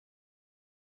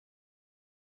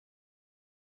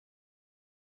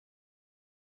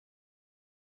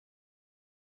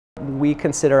We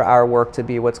consider our work to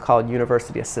be what's called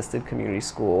university-assisted community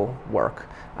school work.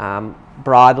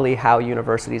 Broadly, how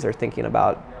universities are thinking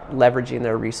about leveraging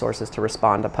their resources to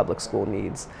respond to public school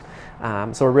needs.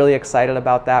 So we're really excited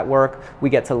about that work. We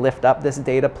get to lift up this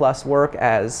Data Plus work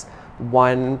as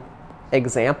one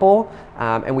example,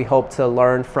 and we hope to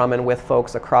learn from and with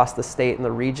folks across the state and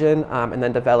the region, and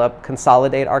then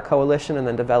consolidate our coalition, and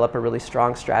then develop a really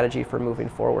strong strategy for moving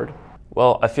forward.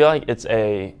 Well, I feel like it's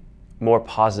a more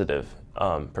positive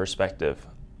perspective.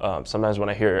 Sometimes when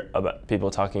I hear about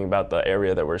people talking about the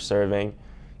area that we're serving,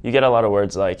 you get a lot of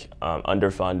words like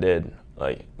underfunded,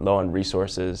 like low on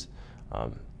resources.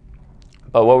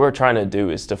 But what we're trying to do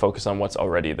is to focus on what's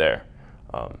already there.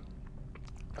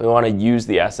 We want to use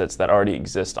the assets that already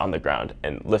exist on the ground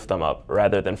and lift them up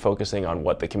rather than focusing on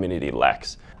what the community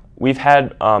lacks. We've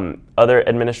had other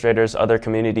administrators, other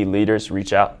community leaders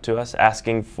reach out to us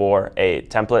asking for a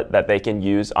template that they can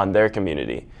use on their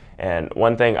community. And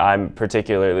one thing I'm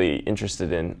particularly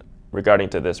interested in regarding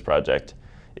to this project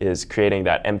is creating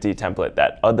that empty template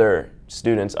that other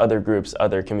students, other groups,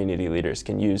 other community leaders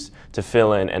can use to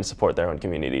fill in and support their own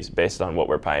communities based on what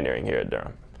we're pioneering here at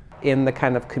Durham. In the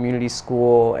kind of community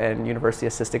school and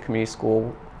university-assisted community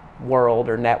school world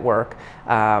or network,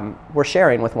 we're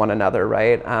sharing with one another,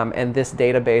 right? And this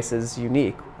database is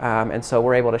unique. And so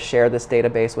we're able to share this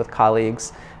database with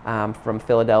colleagues from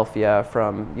Philadelphia,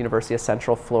 from University of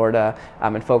Central Florida,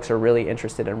 and folks are really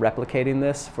interested in replicating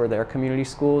this for their community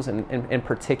schools, and in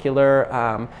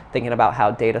particular, thinking about how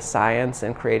data science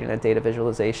and creating a data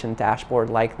visualization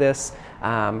dashboard like this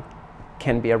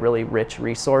can be a really rich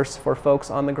resource for folks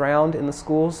on the ground in the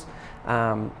schools.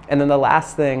 And then the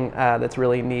last thing that's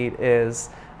really neat is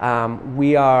for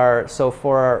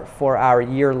our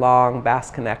year-long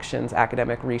Bass Connections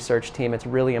academic research team, it's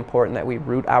really important that we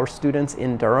root our students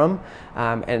in Durham,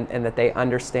 and that they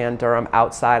understand Durham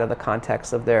outside of the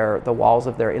context of the walls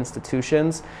of their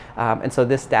institutions. And so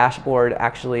this dashboard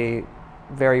actually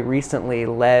very recently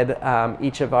led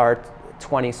each of our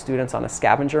 20 students on a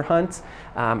scavenger hunt.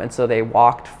 And so they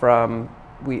walked from,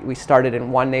 we started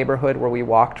in one neighborhood where we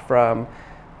walked from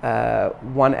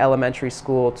one elementary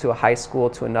school to a high school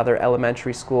to another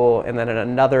elementary school, and then in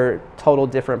another total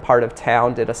different part of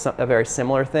town did a very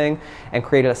similar thing and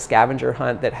created a scavenger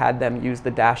hunt that had them use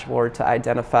the dashboard to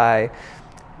identify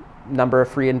number of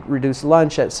free and reduced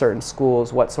lunch at certain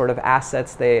schools, what sort of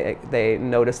assets they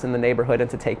noticed in the neighborhood,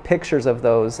 and to take pictures of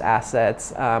those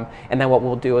assets. And then what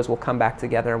we'll do is we'll come back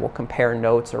together and we'll compare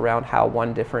notes around how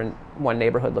one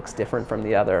neighborhood looks different from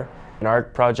the other. In our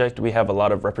project, we have a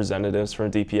lot of representatives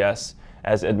from DPS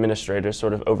as administrators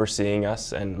sort of overseeing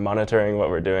us and monitoring what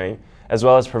we're doing, as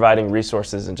well as providing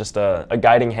resources and just a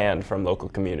guiding hand from local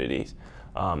communities.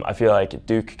 I feel like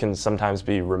Duke can sometimes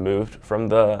be removed from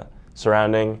the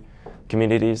surrounding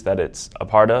communities that it's a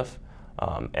part of,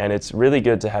 and it's really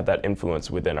good to have that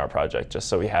influence within our project just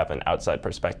so we have an outside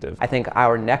perspective. I think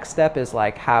our next step is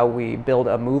like how we build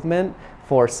a movement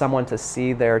for someone to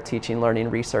see their teaching, learning,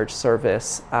 research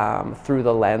service through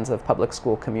the lens of public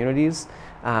school communities.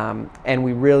 And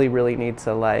we really need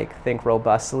to think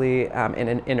robustly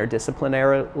and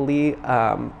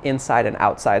interdisciplinarily inside and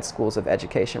outside schools of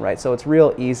education, right? So it's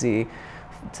real easy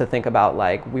to think about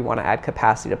we want to add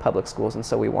capacity to public schools, and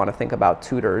so we want to think about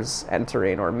tutors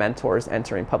entering or mentors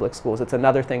entering public schools. It's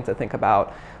another thing to think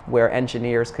about where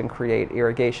engineers can create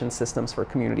irrigation systems for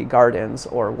community gardens,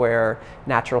 or where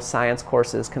natural science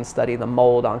courses can study the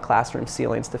mold on classroom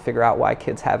ceilings to figure out why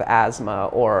kids have asthma,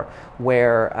 or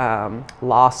where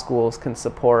law schools can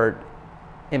support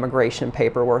immigration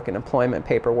paperwork and employment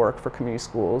paperwork for community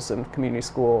schools and community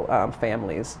school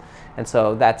families. And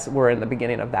so we're in the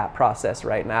beginning of that process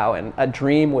right now. And a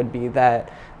dream would be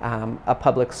that a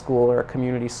public school or a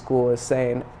community school is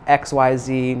saying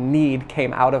XYZ need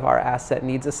came out of our asset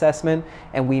needs assessment,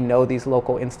 and we know these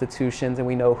local institutions and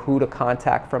we know who to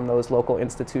contact from those local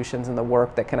institutions and the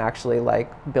work that can actually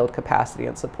build capacity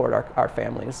and support our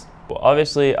families. Well,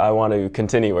 obviously I want to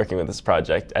continue working with this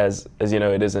project. As you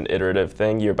know, it is an iterative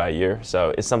thing year by year,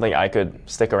 so it's something I could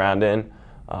stick around in.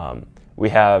 We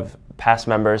have past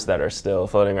members that are still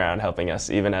floating around helping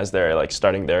us even as they're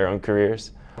starting their own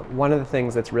careers. One of the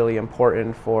things that's really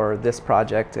important for this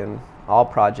project and all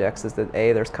projects is that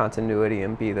A, there's continuity,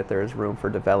 and B, that there's room for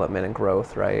development and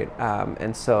growth, right?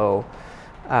 And so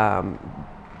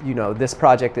this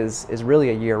project is really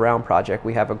a year-round project.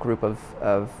 We have a group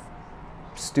of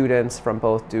students from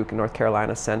both Duke and North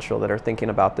Carolina Central that are thinking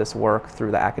about this work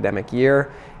through the academic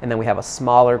year, and then we have a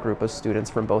smaller group of students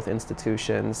from both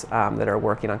institutions that are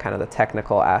working on kind of the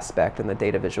technical aspect and the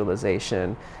data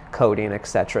visualization, coding,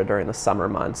 etc. during the summer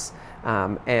months.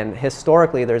 And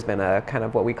historically, there's been a kind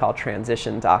of what we call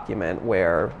transition document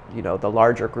where, you know, the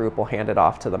larger group will hand it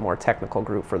off to the more technical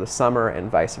group for the summer and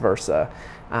vice versa.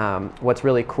 What's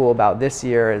really cool about this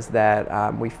year is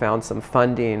that we found some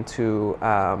funding to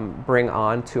bring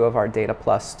on 2 of our Data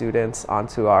Plus students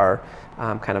onto our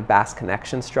kind of Bass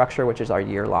Connection structure, which is our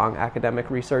year-long academic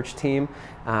research team.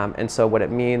 And so what it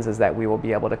means is that we will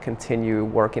be able to continue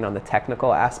working on the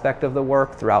technical aspect of the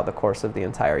work throughout the course of the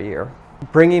entire year.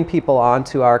 Bringing people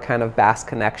onto our kind of Bass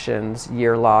Connections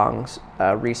year-long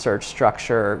research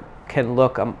structure can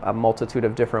look a multitude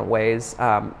of different ways.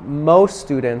 Most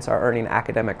students are earning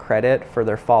academic credit for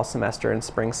their fall semester and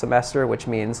spring semester, which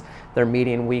means they're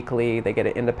meeting weekly, they get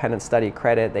an independent study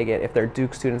credit, they get, if they're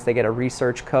Duke students, they get a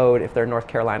research code, if they're North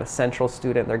Carolina Central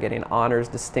student, they're getting honors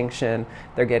distinction,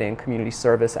 they're getting community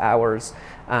service hours.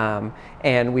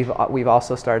 And we've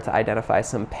also started to identify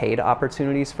some paid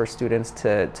opportunities for students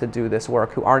to do this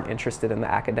work who aren't interested in the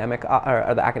academic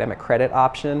or the academic credit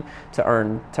option to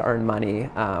earn money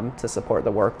to support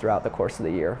the work throughout the course of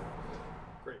the year.